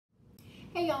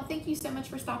Hey y'all, thank you so much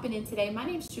for stopping in today. My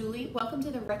name's Julie. Welcome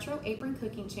to the Retro Apron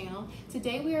Cooking Channel.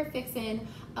 Today we are fixing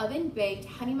oven-baked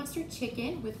honey mustard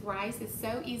chicken with rice. It's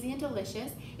so easy and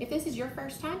delicious. If this is your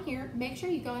first time here, make sure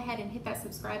you go ahead and hit that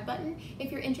subscribe button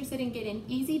if you're interested in getting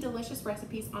easy, delicious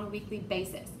recipes on a weekly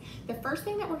basis. The first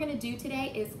thing that we're gonna do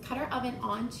today is cut our oven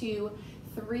on to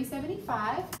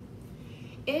 375.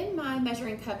 In my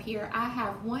measuring cup here, I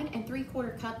have 1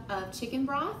 3/4 cup of chicken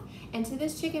broth, and to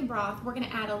this chicken broth, we're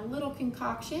gonna add a little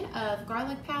concoction of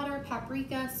garlic powder,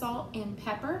 paprika, salt, and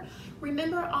pepper.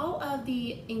 Remember, all of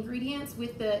the ingredients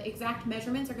with the exact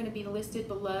measurements are gonna be listed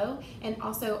below and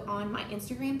also on my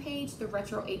Instagram page, The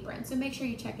Retro Apron, so make sure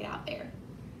you check it out there.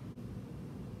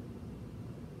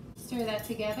 Stir that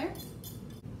together.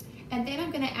 And then I'm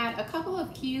gonna add a couple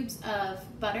of cubes of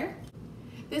butter.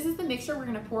 This is the mixture we're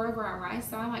gonna pour over our rice,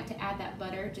 so I like to add that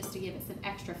butter just to give it some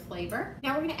extra flavor.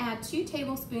 Now we're gonna add 2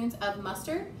 tablespoons of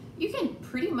mustard. You can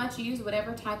pretty much use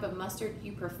whatever type of mustard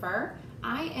you prefer.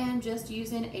 I am just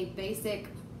using a basic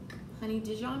honey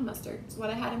Dijon mustard. It's what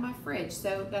I had in my fridge,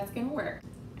 so that's gonna work.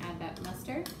 Add that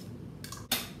mustard.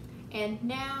 And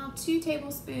now 2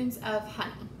 tablespoons of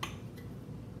honey.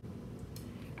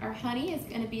 Our honey is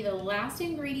gonna be the last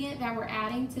ingredient that we're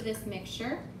adding to this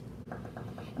mixture.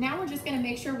 Now we're just gonna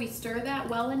make sure we stir that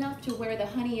well enough to where the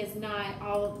honey is not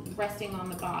all resting on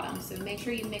the bottom. So make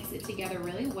sure you mix it together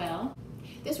really well.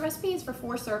 This recipe is for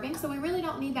 4 servings, so we really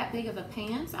don't need that big of a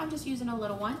pan, so I'm just using a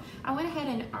little one. I went ahead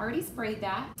and already sprayed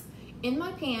that. In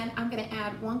my pan, I'm gonna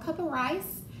add 1 cup of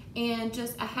rice and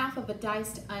just a half of a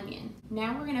diced onion.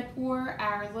 Now we're gonna pour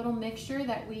our little mixture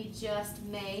that we just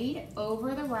made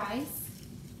over the rice.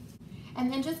 And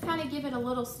then just kind of give it a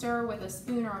little stir with a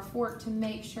spoon or a fork to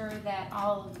make sure that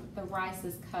all of the rice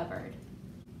is covered.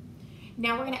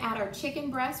 Now we're gonna add our chicken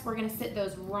breasts. We're gonna sit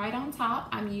those right on top.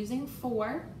 I'm using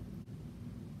 4.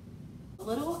 A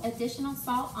little additional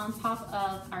salt on top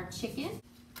of our chicken.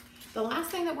 The last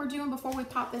thing that we're doing before we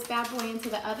pop this bad boy into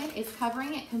the oven is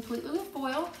covering it completely with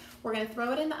foil. We're gonna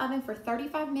throw it in the oven for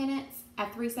 35 minutes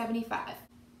at 375.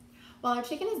 While our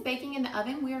chicken is baking in the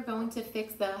oven, we are going to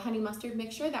fix the honey mustard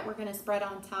mixture that we're gonna spread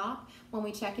on top when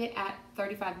we check it at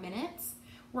 35 minutes.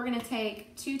 We're gonna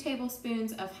take 2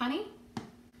 tablespoons of honey,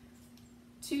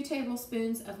 2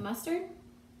 tablespoons of mustard,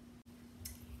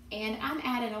 and I'm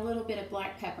adding a little bit of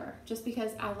black pepper, just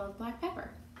because I love black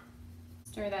pepper.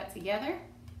 Stir that together,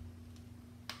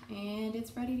 and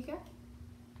it's ready to go.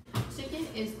 Chicken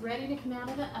is ready to come out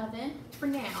of the oven for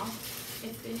now.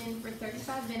 It's been in for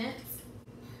 35 minutes.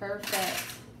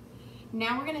 Perfect.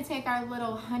 Now we're gonna take our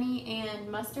little honey and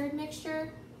mustard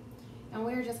mixture, and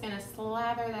we're just gonna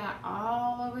slather that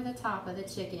all over the top of the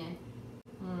chicken.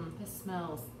 This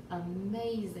smells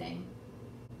amazing.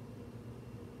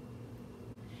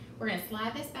 We're gonna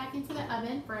slide this back into the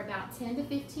oven for about 10 to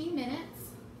 15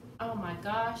 minutes. Oh my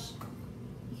gosh.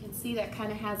 You can see that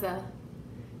kind of has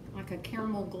like a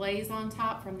caramel glaze on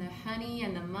top from the honey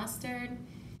and the mustard.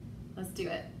 Let's do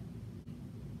it.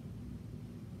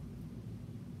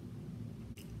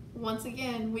 Once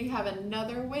again, we have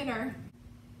another winner.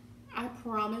 I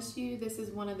promise you this is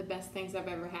one of the best things I've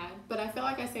ever had. But I feel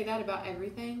like I say that about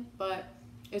everything, but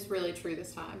it's really true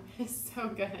this time. It's so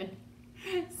good.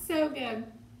 So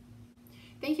good.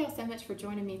 Thank y'all so much for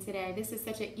joining me today. This is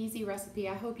such an easy recipe.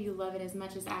 I hope you love it as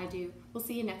much as I do. We'll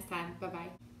see you next time. Bye-bye.